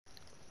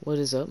What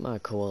is up, my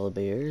koala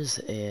bears?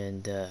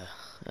 And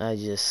I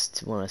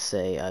just want to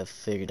say I've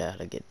figured out how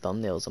to get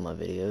thumbnails on my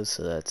videos,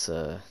 so that's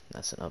an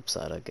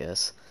upside, I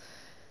guess.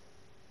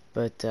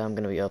 But I'm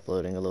gonna be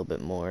uploading a little bit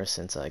more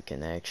since I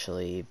can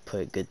actually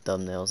put good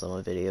thumbnails on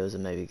my videos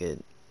and maybe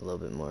get a little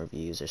bit more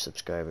views or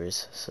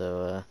subscribers.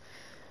 So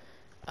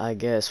I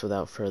guess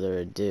without further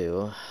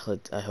ado,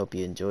 I hope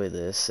you enjoy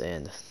this,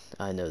 and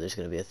I know there's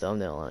gonna be a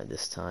thumbnail on it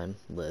this time.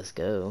 Let's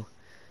go.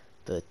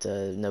 But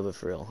no, but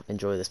for real,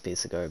 enjoy this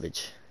piece of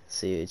garbage.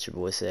 See you, it's your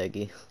boy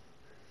Saggy.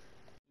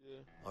 Yeah.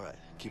 Alright,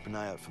 keep an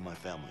eye out for my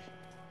family.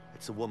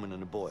 It's a woman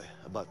and a boy,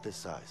 about this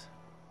size.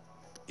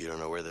 You don't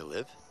know where they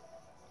live?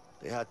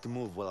 They had to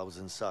move while I was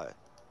inside.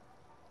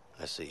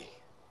 I see.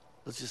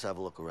 Let's just have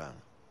a look around.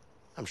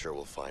 I'm sure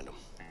we'll find them.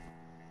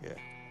 Yeah.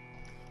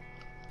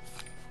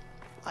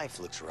 Life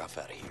looks rough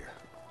out of here.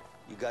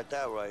 You got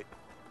that right.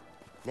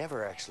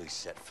 Never actually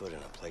set foot in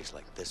a place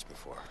like this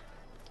before.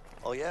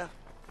 Oh yeah?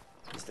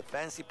 Mr.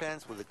 Fancy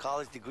Pants with a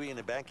college degree and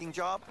a banking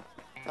job?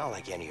 Not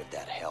like any of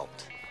that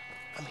helped.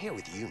 I'm here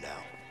with you now.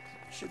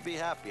 Should be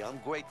happy.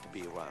 I'm great to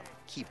be around.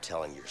 Keep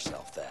telling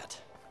yourself that.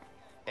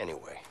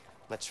 Anyway,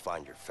 let's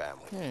find your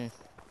family.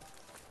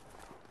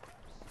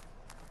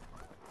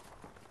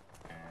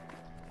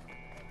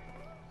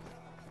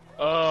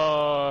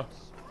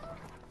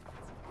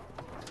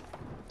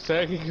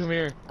 Saggy, come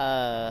here.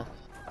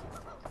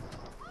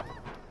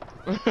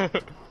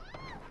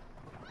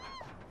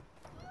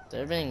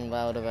 They're being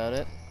loud about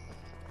it.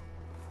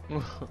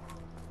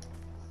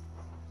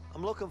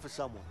 I'm looking for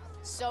someone.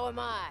 So am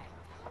I.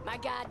 My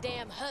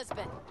goddamn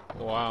husband.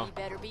 Wow. He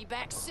better be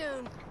back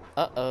soon.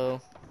 Uh-oh.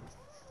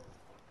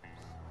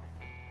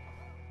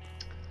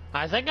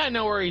 I think I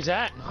know where he's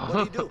at. What do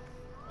you do?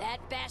 That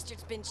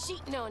bastard's been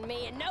cheating on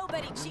me, and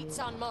nobody cheats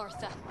on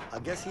Martha. I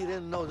guess he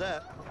didn't know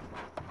that.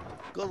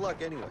 Good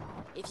luck anyway.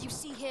 If you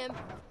see him,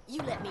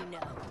 you let me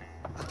know.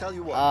 I'll tell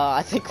you what.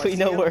 I think we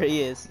know where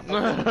he is.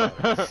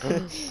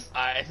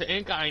 I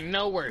think I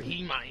know where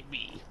he might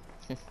be.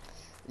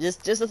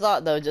 Just a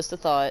thought, though. Just a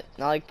thought.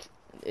 Like,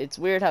 it's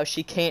weird how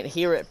she can't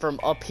hear it from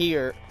up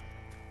here.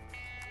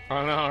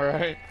 I know,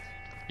 right?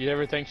 You'd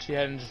ever think she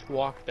hadn't just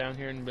walked down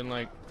here and been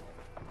like,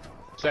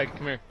 Saggy,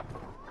 come here.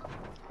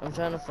 I'm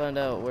trying to find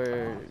out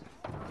where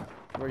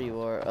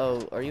you are.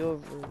 Oh, are you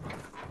over?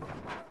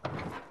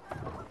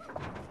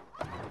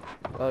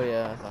 Oh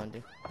yeah, I found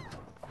you.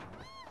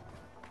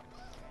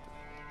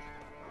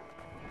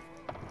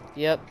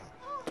 Yep.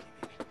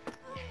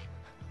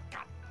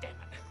 God damn it.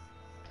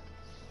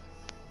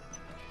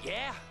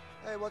 Yeah?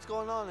 Hey, what's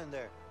going on in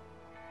there?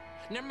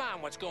 Never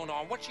mind what's going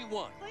on. What you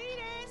want?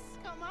 Cletus,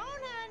 come on,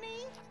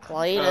 honey.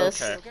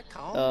 Cletus. Okay.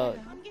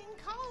 I'm getting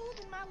cold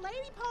in my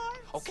lady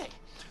parts. Okay.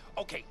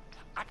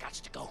 I got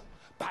to go.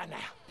 Bye now.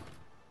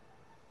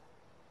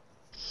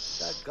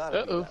 That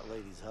gotta be that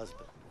lady's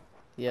husband.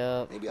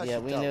 Yep. Maybe I Yeah,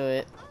 should we tell knew her.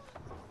 it.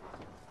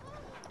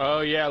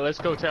 Oh yeah, let's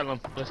go tell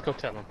him. Let's go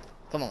tell him.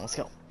 Come on, let's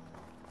go.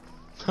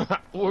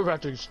 We're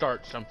about to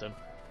start something.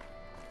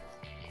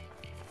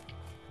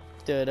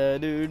 Da da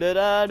do da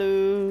da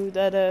do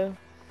da da.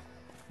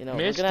 You know,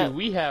 Miss, do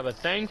we have a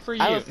thing for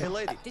you? Hey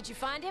lady, Did you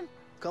find him?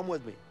 come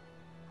with me.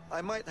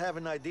 I might have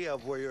an idea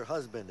of where your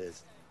husband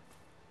is.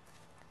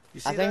 You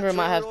see I think that we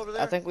might have. trailer over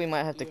there? I think we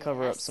might have to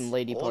cover up Yes. some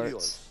lady All parts.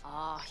 yours.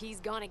 Oh, he's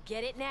gonna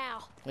get it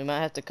now. We might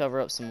have to cover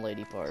up some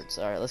lady parts.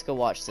 All right, let's go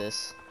watch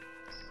this.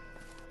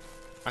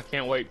 I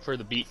can't wait for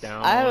the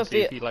beatdown. I have a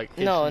feel. feel.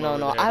 No. I'm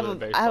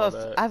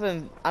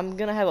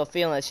gonna have a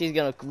feeling that she's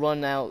gonna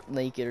run out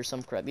naked or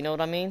some crap. You know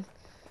what I mean?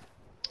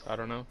 I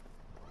don't know.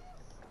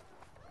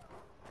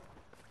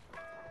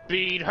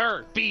 Beat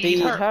her! Beat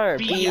her!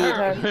 Beat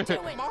her! What are you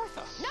doing?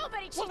 Martha.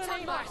 Nobody cheats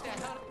on Martha.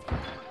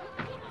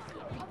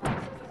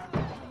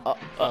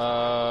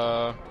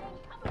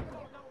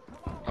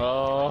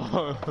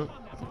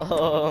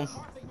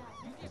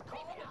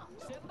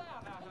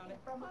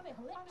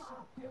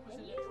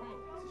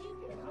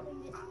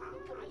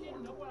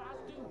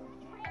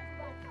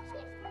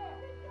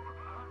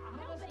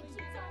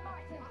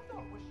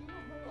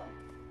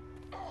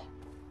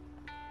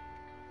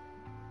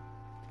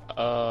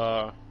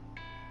 Um.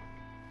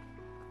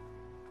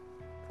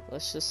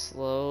 Let's just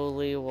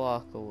slowly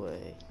walk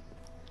away.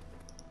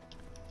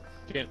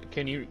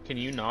 Can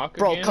you knock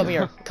Bro,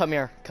 again? come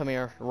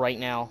here, right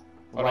now,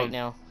 right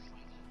now.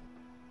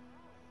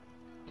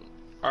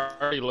 I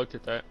already looked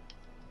at that.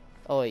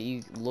 Oh wait,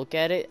 you look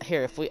at it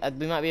here. If we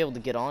might be able to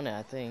get on it,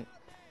 I think,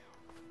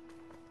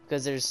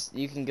 because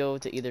you can go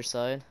to either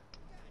side.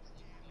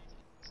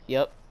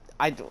 Yep,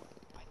 I do.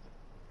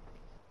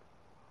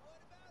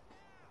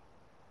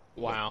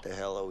 Wow. What the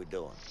hell are we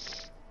doing?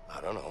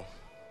 I don't know.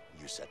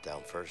 You sat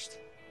down first.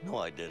 No,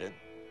 I didn't.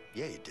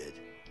 Yeah, you did.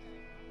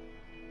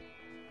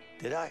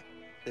 Did I?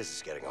 This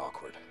is getting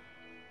awkward.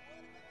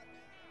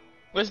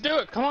 Let's do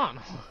it. Come on.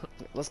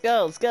 Let's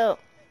go. Let's go.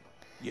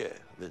 Yeah,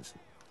 Vincent.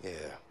 Yeah.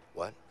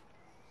 What?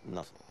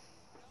 Nothing.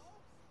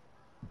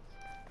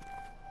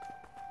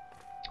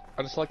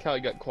 I just like how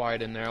he got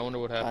quiet in there. I wonder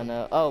what happened. I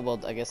know. Oh, well,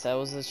 I guess that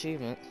was the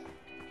achievement.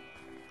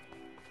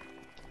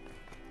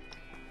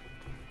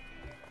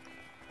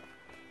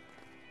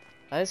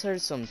 I just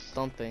heard some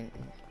thumping.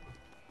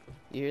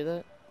 You hear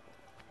that?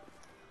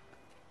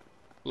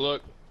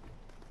 Look.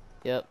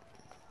 Yep.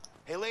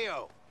 Hey,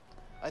 Leo.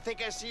 I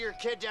think I see your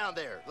kid down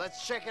there.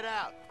 Let's check it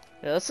out.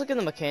 Yeah, let's look in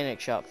the mechanic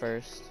shop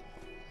first.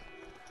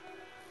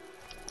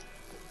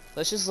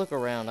 Let's just look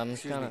around.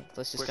 Let's just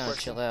Quick kind of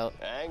question. chill out.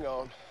 Hang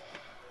on.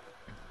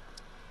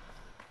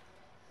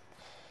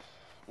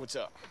 What's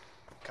up?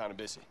 Kind of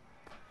busy.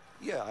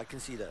 Yeah, I can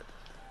see that.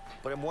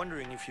 But I'm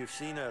wondering if you've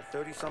seen a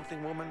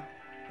 30-something woman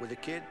with a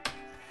kid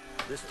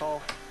this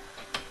tall.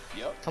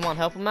 Yep. Come on,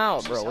 help him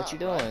out, bro. She's What you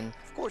hot, right? doing?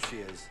 Of course she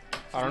is.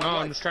 I don't She's know. my I'm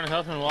wife. just trying to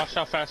help him. Watch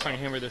how fast I can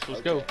hammer this.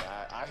 Let's go. Okay,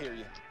 I hear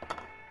you.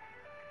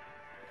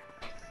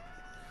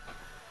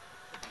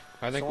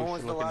 I think So we when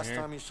was should the look in last here.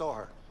 time you saw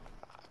her?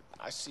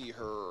 I see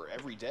her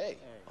every day.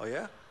 Oh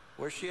yeah?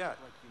 Where's she at?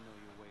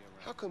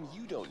 How come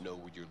you don't know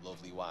where your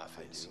lovely wife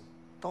is?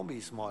 Don't be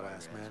a smart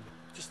ass, man.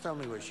 Just tell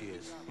me where she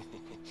is.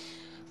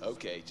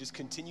 Okay, just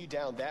continue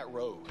down that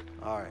road.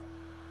 All right.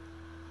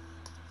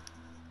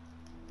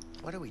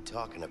 What are we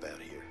talking about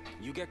here?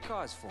 You get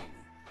cars for me.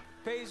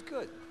 Pays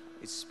good,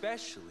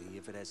 especially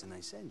if it has a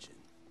nice engine.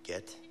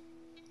 Get?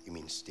 You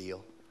mean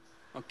steal?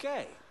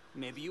 Okay,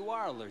 maybe you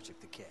are allergic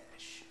to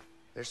cash.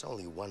 There's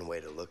only one way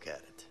to look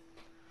at it.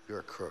 You're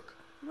a crook.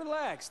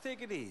 Relax,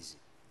 take it easy.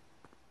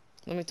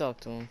 Let me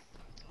talk to him.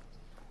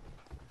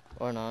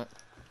 Or not.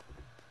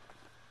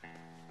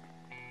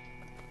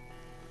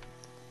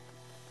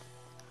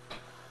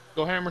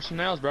 Go hammer some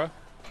nails, bro.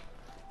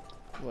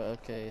 Well,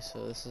 okay,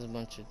 so this is a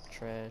bunch of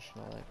trash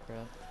and all that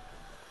crap.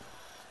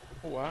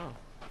 Oh, wow.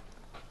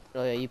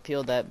 Oh yeah, you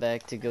peeled that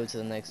back to go to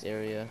the next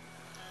area.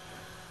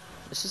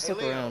 Let's just Hey,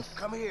 look Leo, around.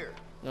 come here.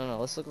 No,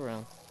 let's look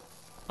around.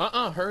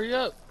 Hurry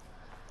up.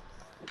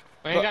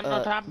 We ain't got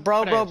no time.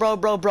 Bro, for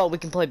this. bro, we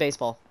can play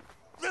baseball.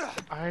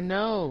 I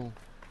know.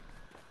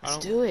 Let's I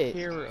don't do it.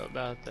 care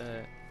about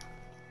that.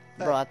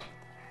 Bro, I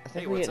think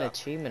Hey, we what's get an up?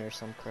 achievement or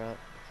some crap.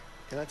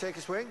 Can I take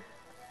a swing?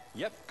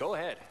 Yep, go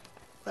ahead.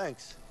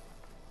 Thanks.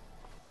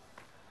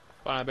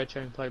 Fine, I bet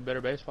you I can play better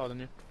baseball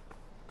than you.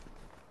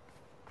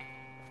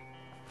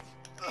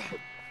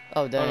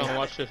 Oh, dang. Hold on,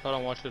 watch this. Hold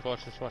on, watch this.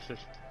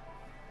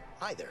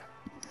 Hi there.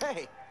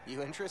 Hey,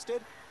 you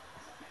interested?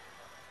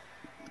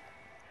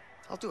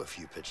 I'll do a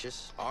few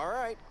pitches. All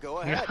right, go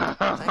ahead.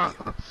 Thank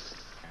you.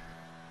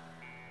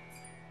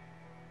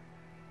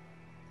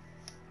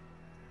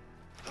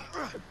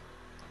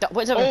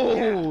 Wait a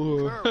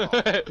minute.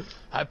 Oh!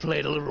 I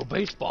played a little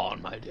baseball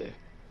in my day.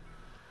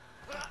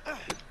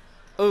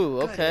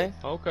 Ooh, okay.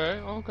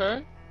 Okay.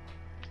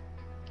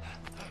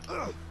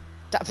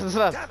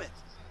 Damn it!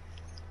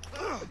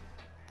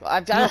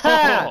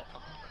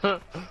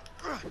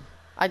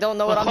 I don't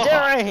know what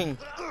I'm doing.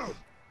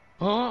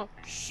 Huh?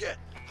 Shit!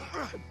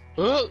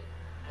 Uh,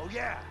 Oh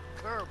yeah,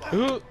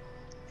 curveball.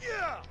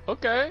 Yeah!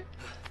 Okay.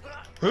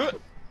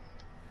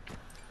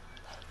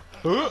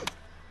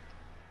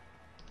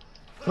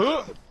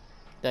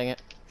 Dang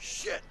it.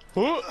 Shit!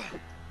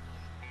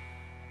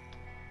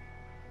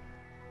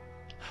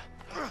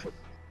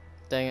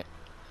 Dang it.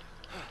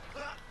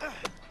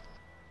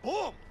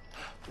 Boom!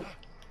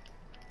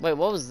 Wait,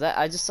 what was that?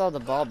 I just saw the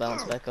ball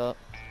bounce back up.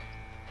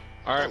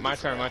 Alright, my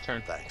turn.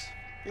 Thanks.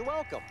 You're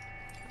welcome.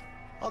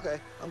 Okay,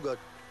 I'm good.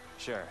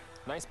 Sure.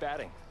 Nice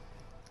batting.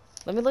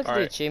 Let me look at the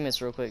Alright.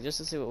 achievements real quick, just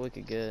to see what we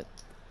could get.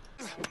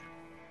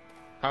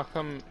 How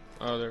come?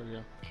 Oh, there we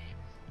go.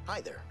 Hi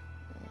there.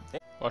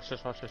 Watch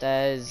this.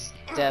 That is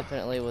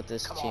definitely what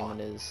this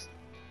achievement is.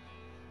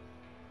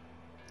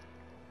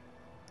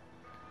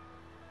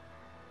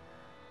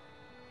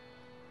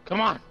 Come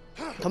on.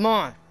 Come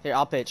on. Here,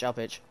 I'll pitch.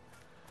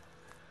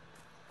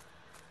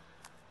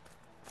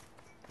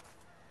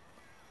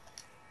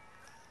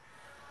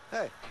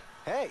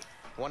 Hey,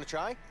 want to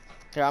try?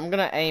 Here, I'm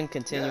gonna aim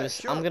continuous.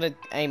 sure. I'm gonna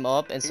aim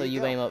up, and so Here you you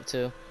go. aim up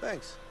too.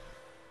 Thanks.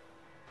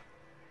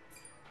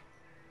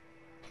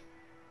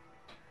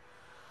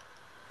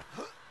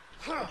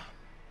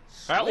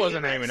 That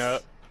wasn't aiming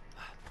up.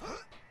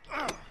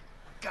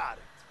 Got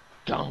it.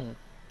 Gone.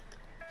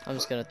 I'm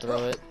just gonna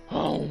throw it.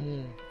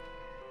 Home.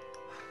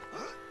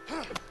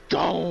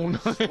 Gone.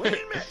 Swing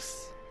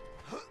miss.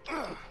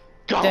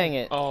 Gone. Dang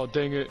it. Oh,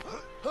 dang it.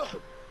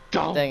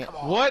 Gone. Dang it.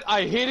 What?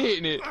 I hit it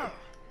in it.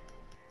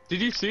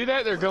 Did you see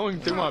that? They're going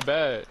through my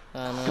bat.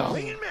 I know. Gone.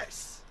 Swing and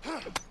miss.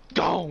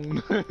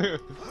 Gone.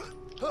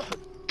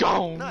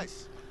 Gone.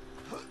 Nice.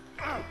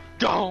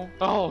 Gone.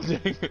 Oh,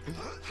 dang it.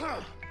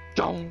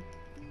 Gone.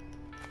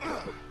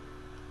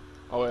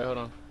 Oh, wait, hold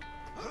on.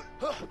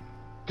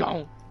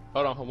 Gone.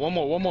 Hold on.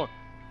 One more.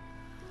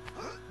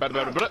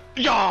 Better.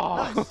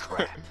 Yeah. Nice.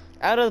 Crap.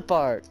 Out of the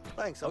park.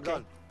 Thanks, I'm Okay.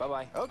 done.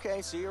 Bye-bye.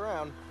 Okay, see you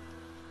around.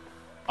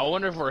 I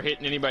wonder if we're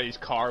hitting anybody's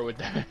car with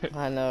that.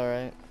 I know,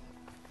 right?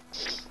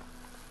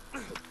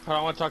 Hold on,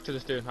 I want to talk to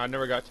this dude. I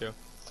never got to.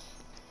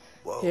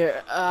 Whoa.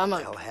 Here, I'm What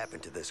the a. hell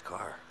happened to this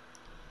car?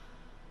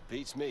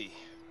 Beats me.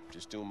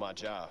 Just doing my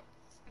job.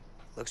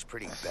 Looks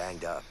pretty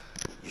banged up.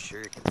 You sure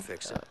you can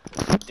fix it?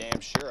 Damn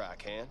sure I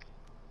can.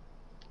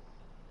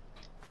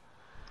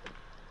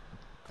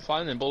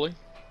 Fine then, bully.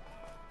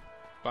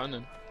 Fine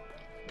then.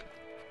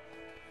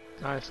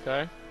 Nice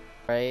guy.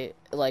 right?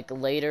 Like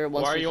later,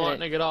 once Why are we you finish.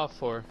 wanting to get off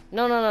for?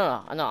 No, no,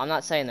 no, no, no. I'm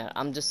not saying that.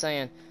 I'm just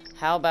saying,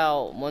 how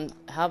about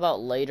How about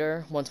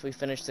later, once we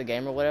finish the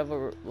game or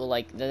whatever, we'll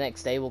like the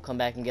next day we'll come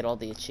back and get all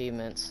the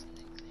achievements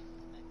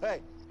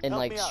Hey, and help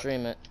like me out.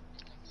 stream it.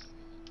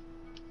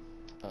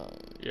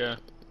 Yeah.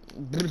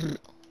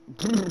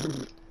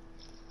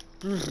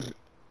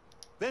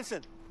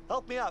 Vincent,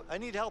 help me out. I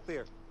need help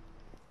here.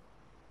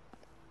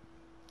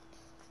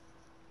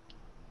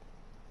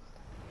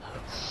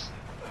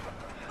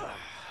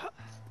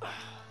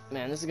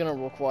 Man, this is gonna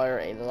require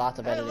a lot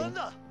of Hey, editing.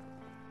 Linda!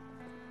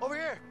 Over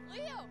here!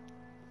 Leo!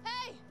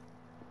 Hey!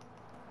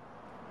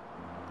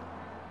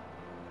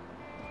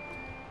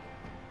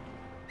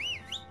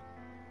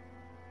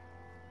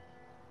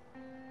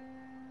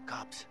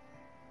 Cops.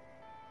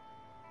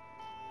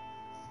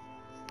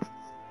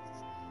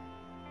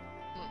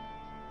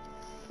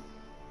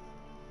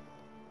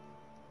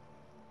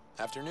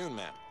 Afternoon,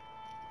 ma'am.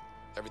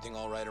 Everything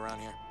all right around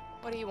here?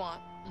 What do you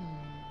want?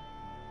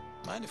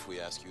 Mind if we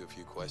ask you a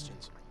few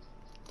questions?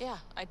 Yeah,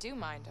 I do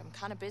mind. I'm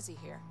kind of busy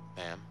here.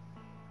 Ma'am,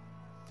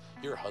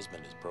 your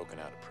husband is broken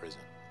out of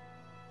prison.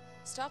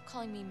 Stop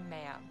calling me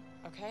ma'am,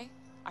 okay?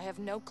 I have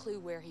no clue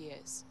where he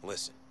is.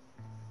 Listen,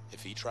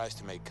 if he tries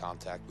to make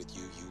contact with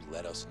you, you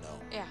let us know.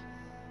 Yeah,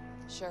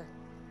 sure.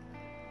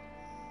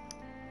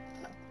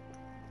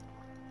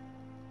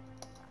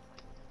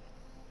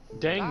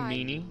 Dang, Bye.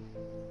 meanie.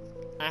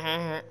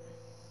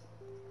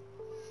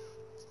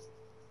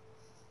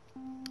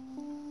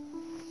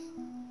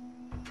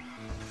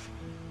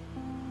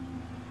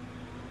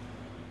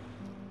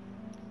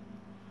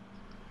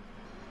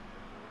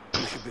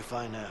 We should be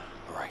fine now.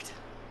 Right.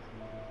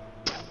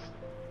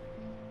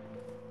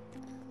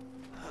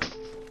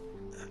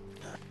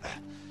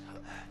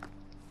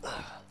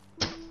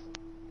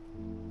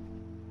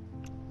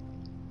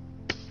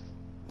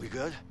 We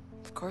good?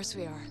 Of course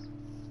we are.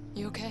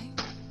 You okay?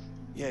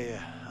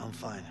 Yeah, I'm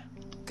fine.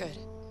 Good.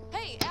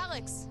 Hey,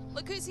 Alex!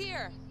 Look who's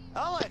here!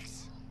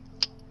 Alex!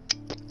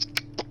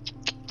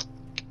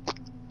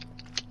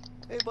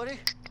 Hey, buddy.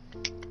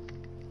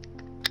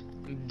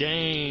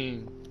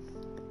 Dang.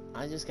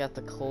 I just got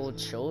the cold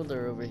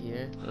shoulder over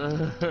here.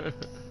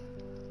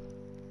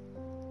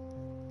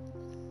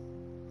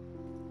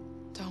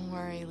 Don't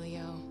worry,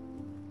 Leo.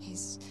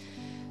 He's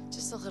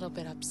just a little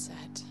bit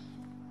upset.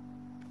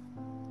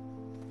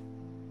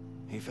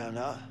 He found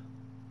out?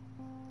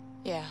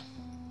 Yeah,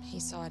 he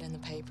saw it in the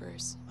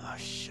papers. Oh,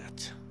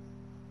 shit.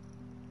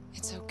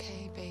 It's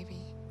okay, baby.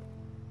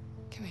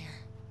 Come here.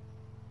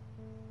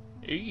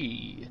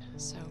 Hey.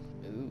 So,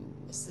 Ooh.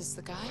 is this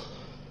the guy?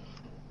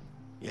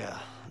 Yeah,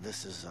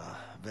 this is,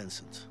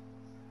 Vincent.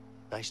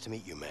 Nice to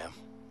meet you, ma'am.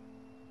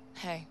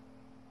 Hey.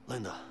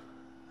 Linda,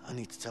 I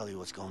need to tell you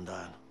what's going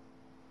down.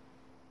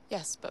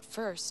 Yes, but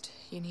first,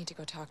 you need to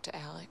go talk to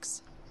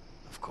Alex.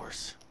 Of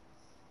course.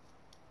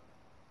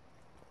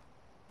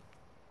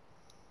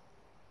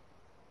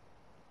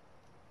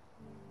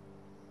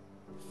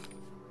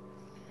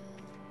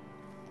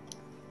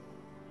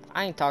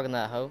 I ain't talking to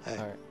that hoe. Hey,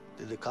 Alright.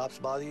 did the cops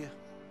bother you?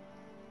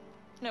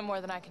 No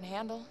more than I can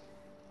handle.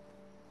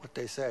 What'd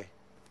they say?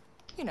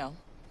 You know,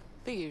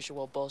 the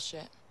usual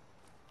bullshit.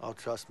 Oh,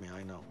 trust me,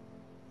 I know.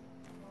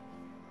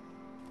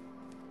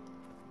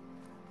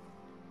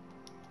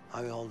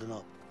 How you holding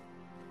up?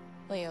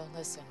 Leo,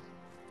 listen.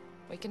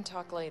 We can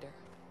talk later.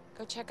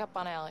 Go check up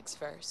on Alex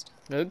first.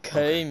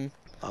 Okay.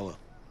 I will.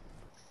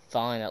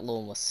 Fine, that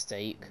little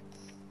mistake.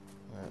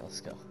 Alright,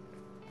 let's go.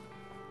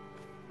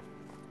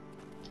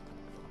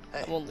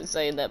 Hey, I'm only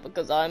saying that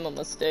because I'm a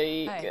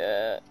mistake.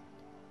 Hey.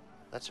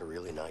 that's a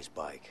really nice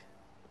bike.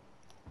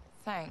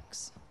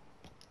 Thanks.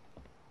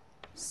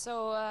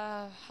 So,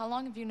 how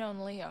long have you known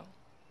Leo?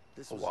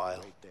 This A was while.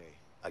 a great day.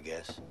 I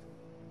guess.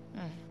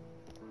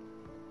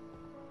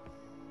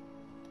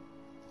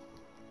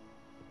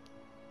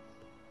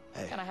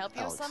 Hey, Can I help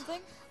you Alex. with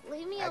something?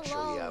 Leave me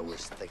Actually, I alone.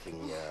 was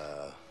thinking,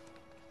 that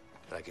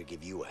I could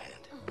give you a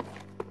hand.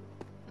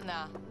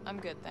 Nah, I'm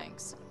good,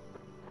 thanks.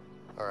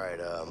 All right,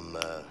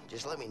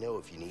 just let me know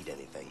if you need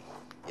anything.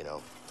 You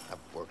know, I've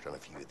worked on a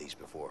few of these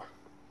before.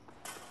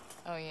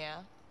 Oh, yeah?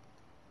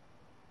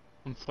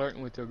 I'm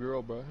flirting with your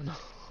girl, bro.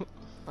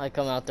 I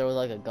come out there with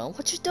like a gun.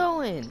 What you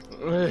doing?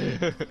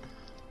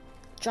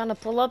 Trying to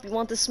pull up? You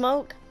want the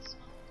smoke?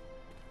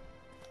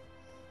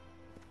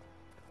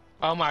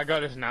 Oh my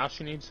goodness, now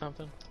she needs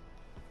something?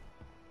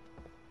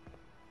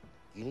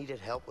 You needed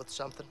help with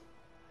something?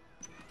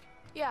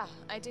 Yeah,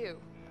 I do.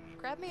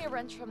 Grab me a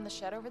wrench from the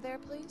shed over there,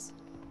 please.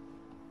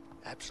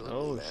 Absolutely,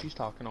 Oh, man. she's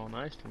talking all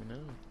nice to me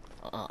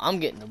now. I'm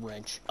getting the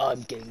wrench.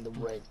 I'm getting the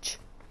wrench.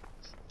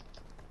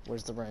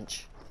 Where's the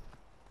wrench?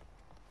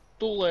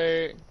 Too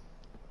late.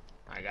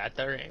 I got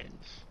the wrench.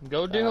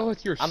 Go deal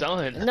with your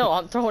son. No,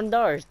 I'm throwing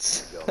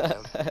darts. Go,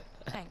 man.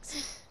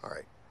 Thanks. All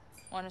right.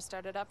 Want to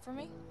start it up for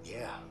me?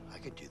 Yeah, I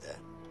could do that.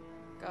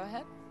 Go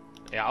ahead.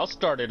 Yeah, I'll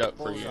start it up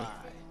for you. Bullseye.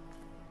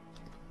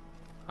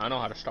 I know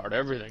how to start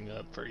everything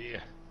up for you.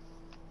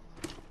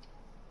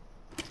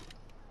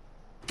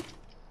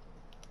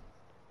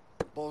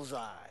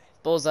 Bullseye.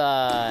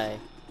 Bullseye.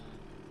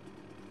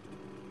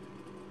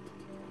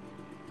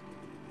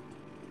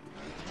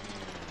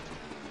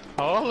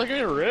 Oh, look at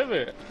the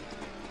rivet.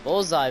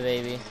 Bullseye,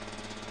 baby.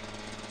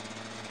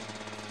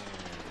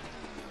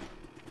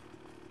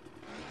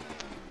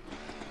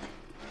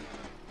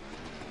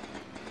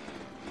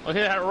 Look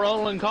at that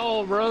rolling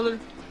coal, brother.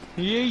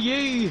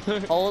 Yeah.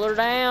 Hold her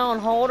down,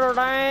 hold her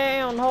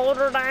down, hold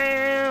her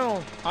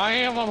down.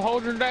 I'm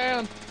holding her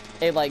down.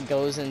 It like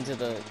goes into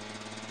the...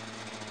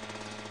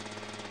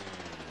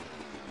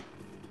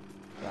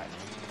 Right.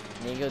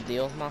 Need to go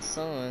deal with my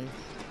son.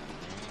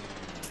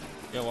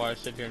 Yeah, why I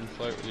sit here and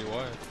flirt with your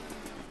wife?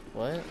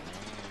 What?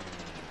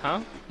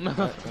 Huh?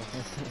 No.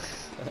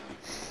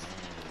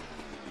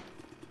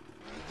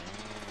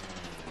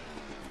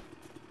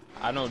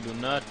 I don't do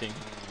nothing.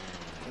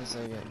 One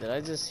second. Did I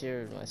just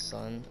hear my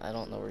son? I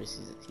don't know where he's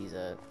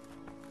at.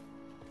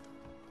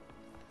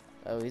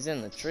 Oh, he's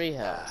in the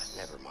treehouse.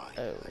 Never mind.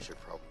 Oh. I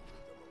should probably...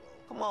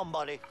 Come on,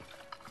 buddy.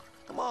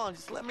 Come on,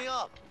 just let me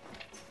up.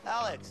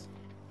 Alex.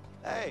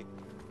 Hey.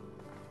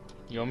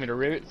 You want me to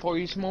rivet for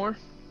you some more?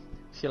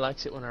 She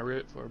likes it when I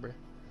rivet for her, bro.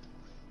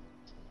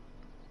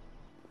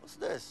 What's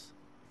this?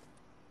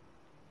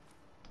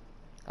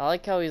 I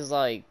like how he's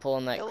like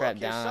pulling that Hey, crap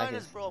look, your down. sign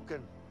is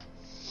broken.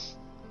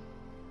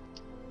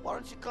 Why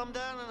don't you come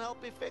down and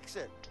help me fix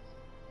it?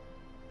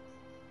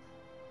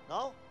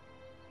 No?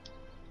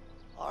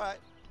 Alright.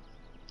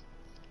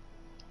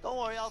 Don't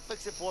worry, I'll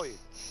fix it for you.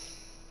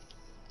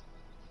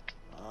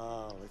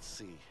 Let's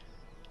see.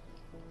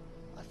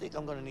 I think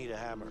I'm gonna need a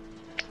hammer.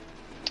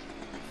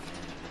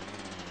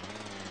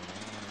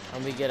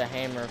 And we get a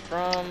hammer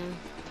from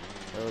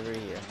over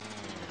here.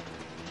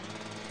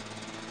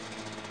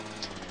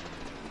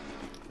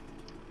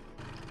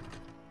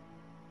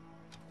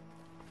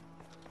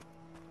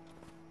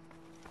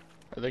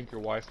 I think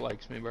your wife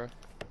likes me, bro.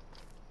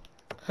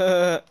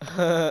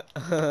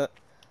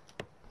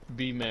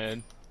 Be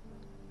mad,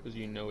 cause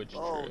you know it's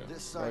true.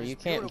 Bro, you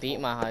can't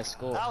beat my high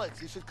school.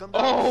 Alex, you should come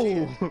down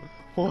and see it.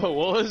 What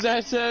was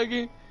that,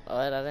 Saggy? Oh,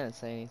 I didn't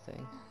say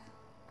anything.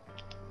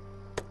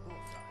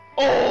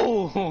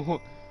 Oh!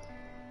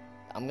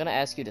 I'm gonna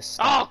ask you to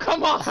stop. Oh,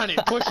 come on! It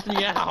pushed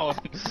me out.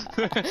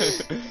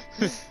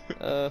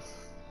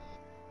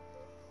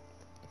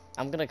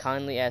 I'm gonna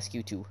kindly ask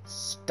you to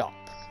stop.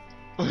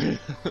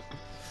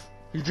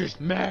 You're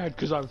just mad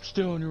because I'm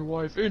stealing your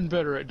wife and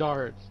better at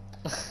darts.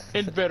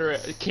 And better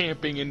at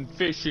camping and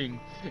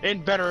fishing.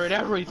 And better at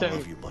everything. I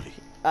love you, buddy.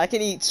 I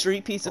can eat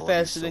street pizza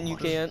faster than you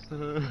can.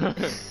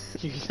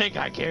 You think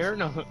I care?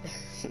 No.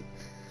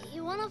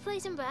 You wanna play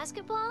some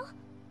basketball?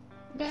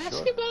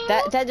 Basketball?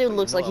 That dude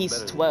looks like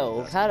he's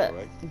 12. How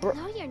to... Bro.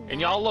 No, you're not.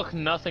 And y'all look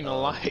nothing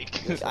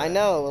alike. I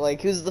know,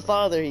 like, who's the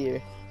father here?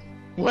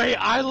 Wait,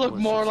 I look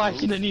more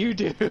like you than you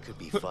do. Could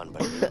be fun,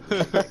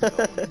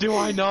 but... Do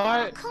I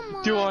not? Oh, come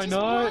on, Do I just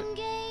not? one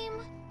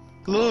game.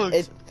 Look.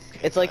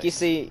 It's like you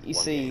see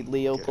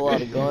Leo pull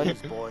out a gun.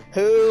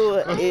 Who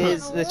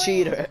is the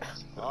cheater?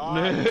 You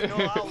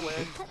know I'll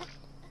win.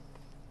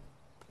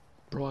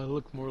 Bro, I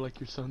look more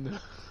like your son though.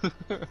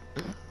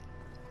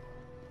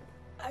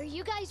 Are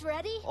you guys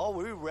ready? Oh,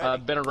 we're ready.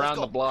 I've been around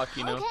the block,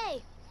 you know.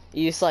 Okay.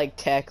 You just like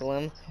tackle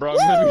him. Bro, I'm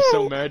gonna be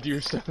so mad to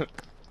your son.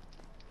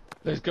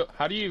 Let's go.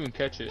 How do you even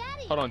catch it?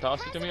 Hold on,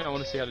 toss it to me. I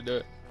want to see how to do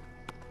it.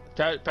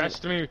 Pass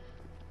it to me.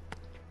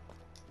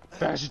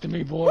 Pass it to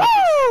me, boy.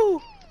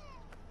 Woo!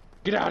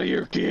 Get out of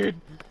here, kid.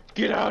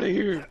 Get out of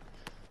here.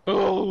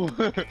 Oh,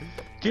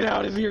 get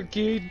out of here,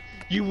 kid.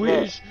 You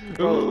wish.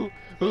 Bro.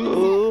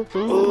 Ooh,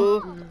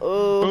 ooh, ooh,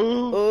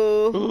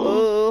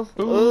 ooh,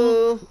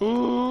 ooh,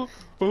 ooh,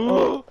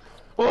 ooh.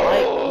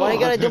 Why you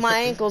gotta do my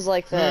ankles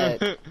like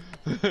that?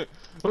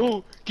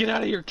 Oh, get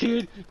out of here,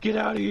 kid. Get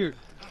out of here.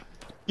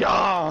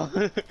 Yeah.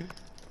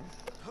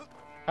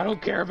 I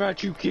don't care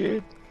about you,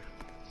 kid.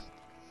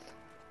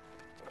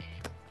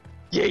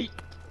 Yeet.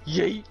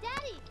 Yeet.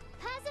 Daddy,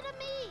 pass it to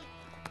me.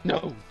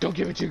 No, don't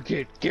give it to your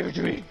kid. Give it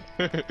to me.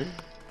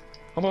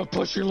 I'm gonna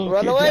push your little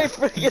Run kid away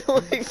down. get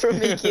away from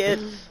me, kid.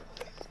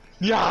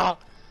 Yeah.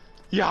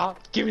 Yeah.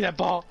 Give me that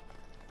ball.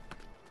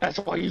 That's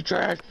why you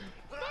trash.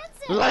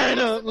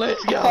 Lana,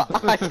 let's go.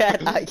 I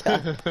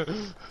got.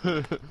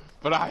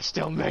 But I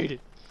still made it.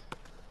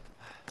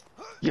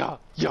 Yeah.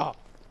 Yeah.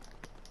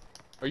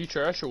 Are you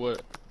trash or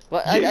what?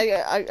 What?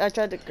 I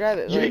tried to grab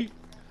it. Yeet.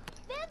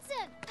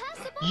 Vincent, pass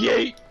the ball.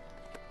 Yeet.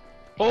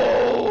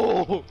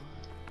 Oh.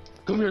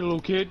 Come here,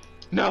 little kid.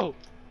 No.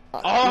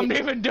 Oh, I'm not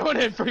even doing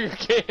it for your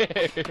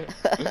kid.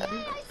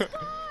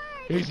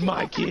 He's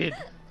my kid.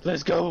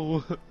 Let's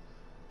go.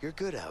 You're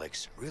good,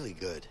 Alex. Really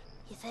good.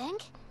 You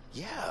think?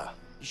 Yeah.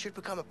 You should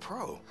become a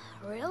pro.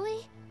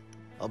 Really?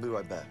 I'll be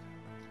right back.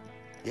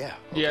 Yeah.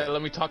 Yeah,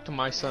 let me talk to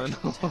my son.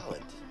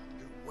 Talent.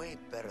 You're way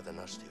better than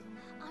us two.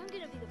 I'm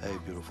gonna be the Hey,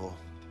 beautiful.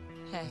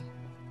 Hey.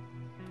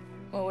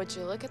 Well, would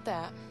you look at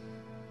that?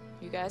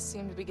 You guys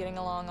seem to be getting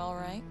along all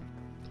right.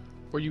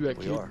 Where you at,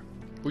 We kid? are.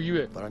 Where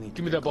you at? But I need Give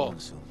to me get that ball. going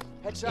soon.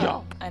 Headshot.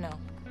 Yeah. I know.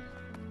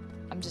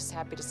 I'm just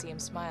happy to see him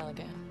smile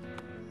again.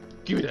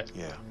 Give me that.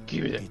 Yeah.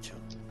 Give me Me that. too.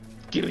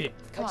 Give me it.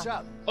 Come on.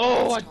 Headshot.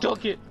 Oh, I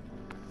took it.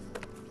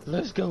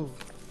 Let's go.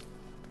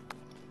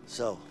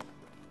 So,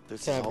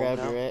 this Can is I home grab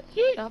now? your it?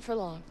 Not for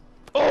long.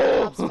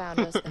 Cops Oh! found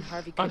us, then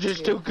Harvey could I'm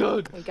just too. too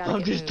good. We gotta I'm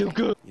get just too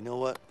moving. good. You know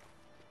what?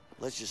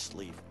 Let's just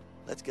leave.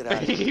 Let's get out of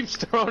He here. keeps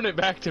throwing it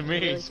back to You me.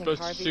 really He's think supposed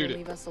to Harvey shoot will it.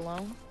 leave us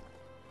alone?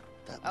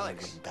 That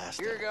Alex, murdering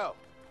bastard. here you go.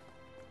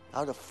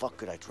 How the fuck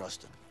could I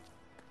trust him?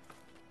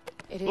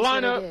 It is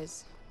Line what up. it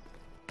is.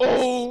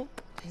 Oh!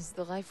 This is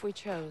the life we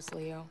chose,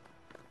 Leo.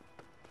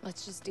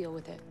 Let's just deal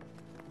with it.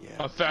 Yeah.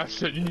 I'm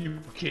faster than you,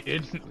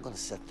 kid. I'm gonna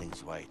set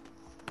things right.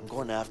 I'm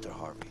going after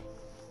Harvey.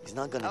 He's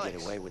not gonna Alex,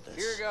 get away with this.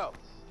 here you go.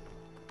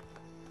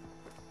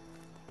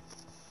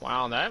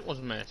 Wow, that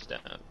was messed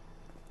up.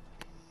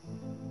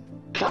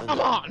 Linda, Come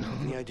on!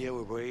 Any idea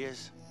where he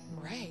is?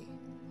 Ray,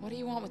 what do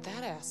you want with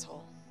that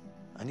asshole?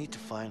 I need to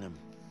find him.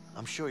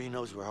 I'm sure he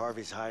knows where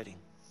Harvey's hiding.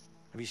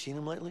 Have you seen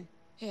him lately?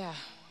 Yeah,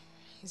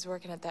 he's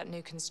working at that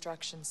new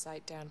construction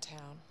site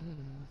downtown.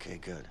 Okay,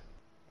 good.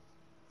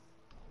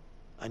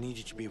 I need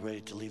you to be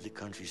ready to leave the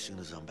country as soon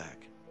as I'm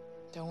back.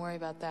 Don't worry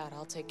about that,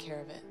 I'll take care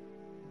of it.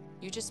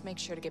 You just make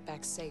sure to get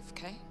back safe,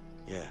 okay?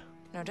 Yeah.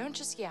 No, don't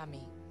just yeah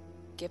me.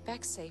 Get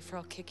back safe or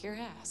I'll kick your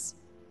ass.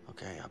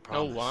 Okay, I Oh,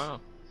 promise.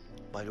 wow.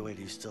 By the way,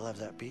 do you still have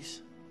that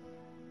piece?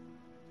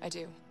 I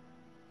do.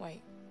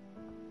 Wait.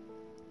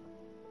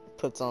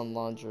 Puts on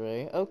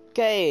lingerie.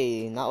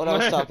 Okay, not what I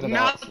was talking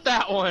about. Not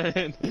that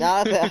one.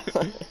 Not that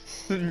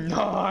one.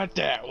 Not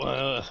that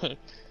one.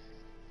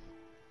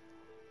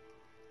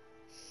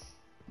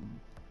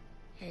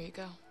 Here you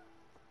go.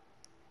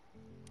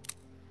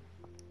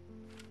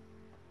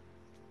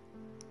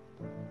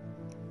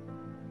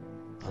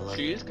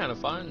 She is kind of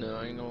fine though,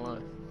 I ain't gonna lie.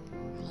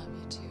 I love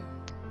you too.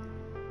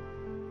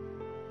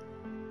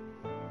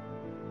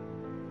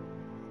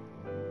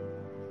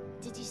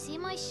 Did you see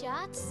my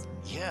shots?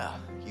 Yeah,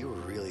 you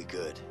were really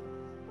good.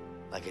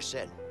 Like I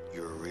said,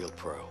 you're a real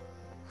pro.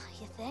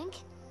 You think?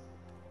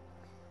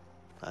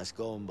 Nice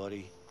going,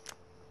 buddy.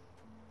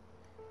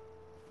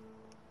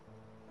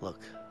 Look,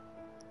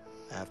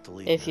 I have to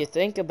leave If now. you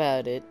think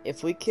about it,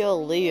 if we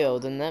kill Leo,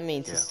 then that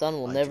means his Yeah, son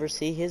will I never do.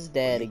 see his Well,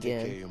 dad you take care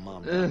of again. your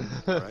mom now,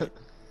 all right?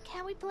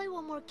 Can't we play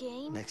one more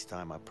game? Next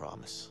time, I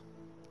promise.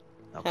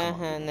 Now come on.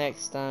 Haha,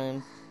 next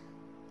time.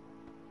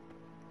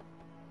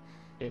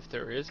 If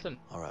there is a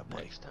All right,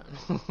 buddy. next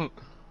time.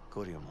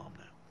 Go to your mom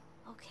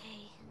now.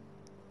 Okay.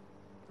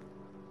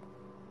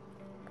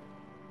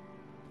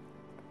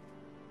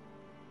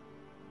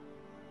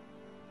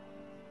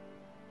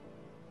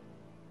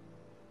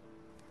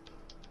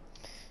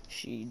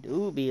 She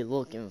do be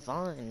looking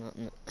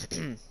fine.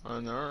 I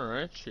know,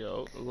 right? She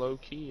low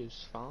key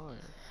is fine.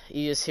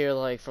 You just hear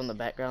like from the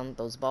background,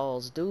 those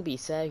balls do be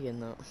sagging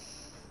though.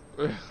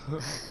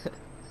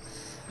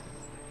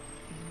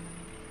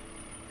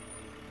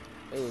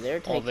 Ooh, they're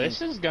taking. Well,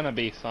 this is gonna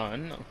be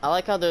fun. I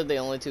like how they're the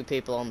only two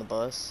people on the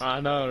bus. I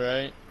know,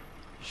 right?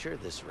 You sure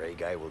this Ray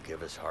guy will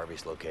give us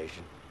Harvey's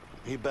location?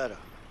 He better.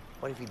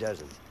 What if he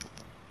doesn't?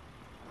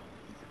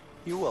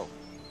 You will.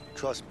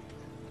 Trust me.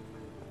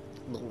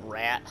 Little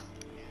rat.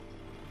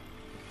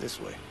 This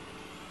way.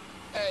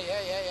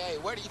 Hey,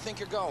 where do you think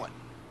you're going?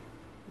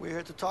 We're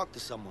here to talk to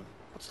someone.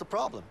 What's the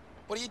problem?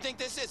 What do you think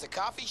this is, a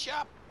coffee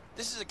shop?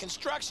 This is a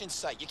construction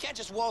site. You can't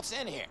just waltz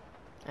in here.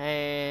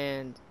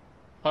 And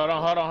Hold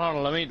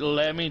on.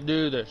 Let me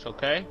do this,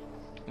 okay?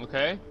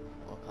 Okay?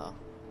 okay.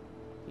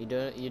 You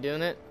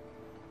doing it?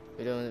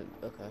 You're doing it.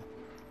 Okay.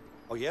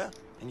 Oh, yeah?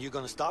 And you're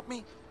gonna stop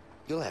me?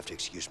 You'll have to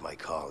excuse my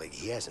colleague.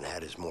 He hasn't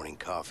had his morning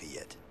coffee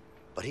yet.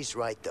 But he's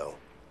right, though.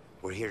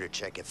 We're here to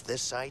check if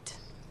this site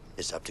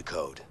is up to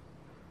code.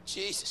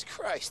 Jesus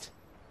Christ.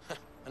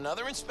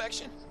 Another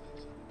inspection?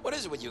 What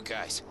is it with you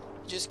guys?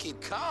 You just keep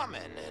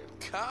commenting and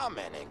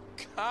commenting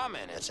and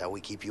commenting. That's how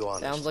we keep you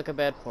honest. Sounds like a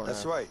bad porno.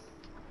 That's right.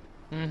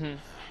 Mm-hmm.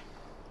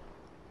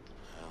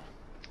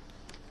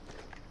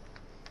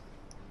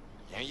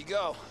 There you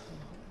go.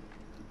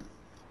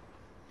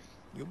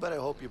 You better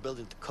hope you're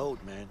building the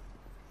code, man.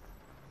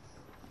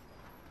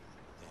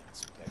 Damn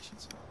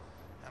inspections.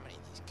 How many of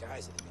these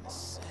guys are they gonna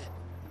send?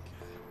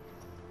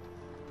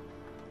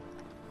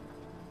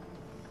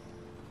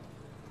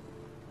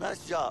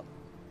 Nice job.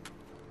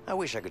 I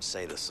wish I could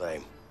say the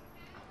same.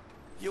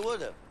 You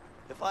would have,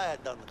 if I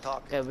had done the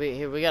talking.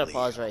 Yeah, we gotta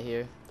pause right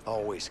here.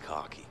 Always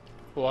cocky.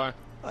 Why?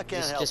 I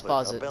can't help just it.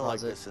 pause I've it, been like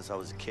pause it. this since I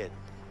was a kid.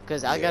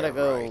 Cause I Yeah, gotta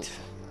go. right.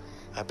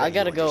 bet I you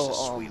gotta were go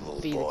just a sweet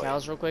little feed the boy.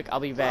 cows real quick. I'll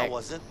be No, I back.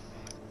 wasn't.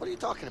 What are you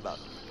talking about?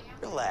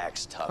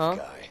 Relax, tough Huh?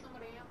 guy.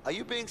 Are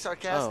you being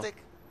sarcastic?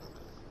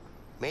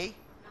 Me?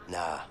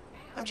 Nah.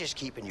 I'm just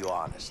keeping you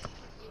honest.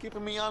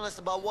 Keeping me honest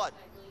about what?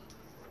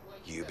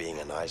 You being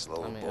a nice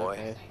little I mean, boy.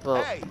 okay.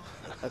 Well, Hey!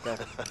 okay.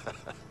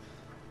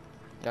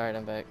 Alright,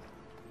 I'm back.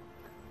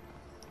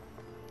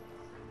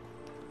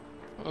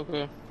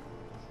 Okay.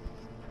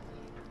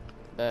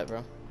 Bet,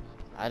 bro.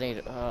 I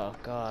need. Oh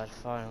God,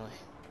 finally.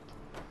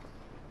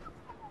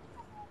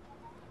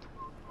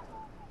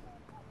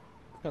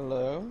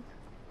 Hello?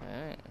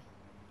 Alright.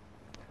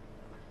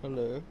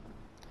 Hello?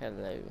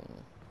 Hello.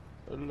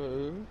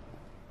 Hello?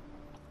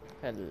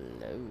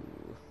 Hello.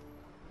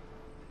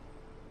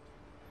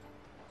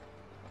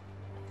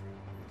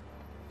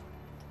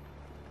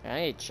 I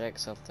need to check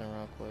something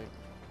real quick.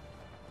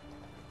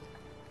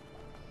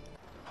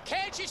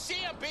 Can't you see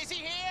I'm busy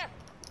here?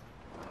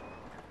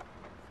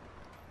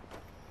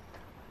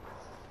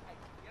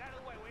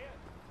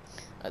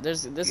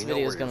 This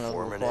video is gonna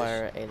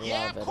require a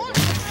lot of editing. Tell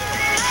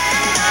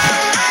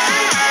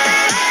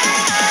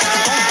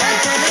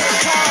me to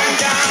calm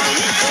down.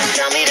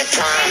 Tell me to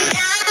calm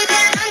down.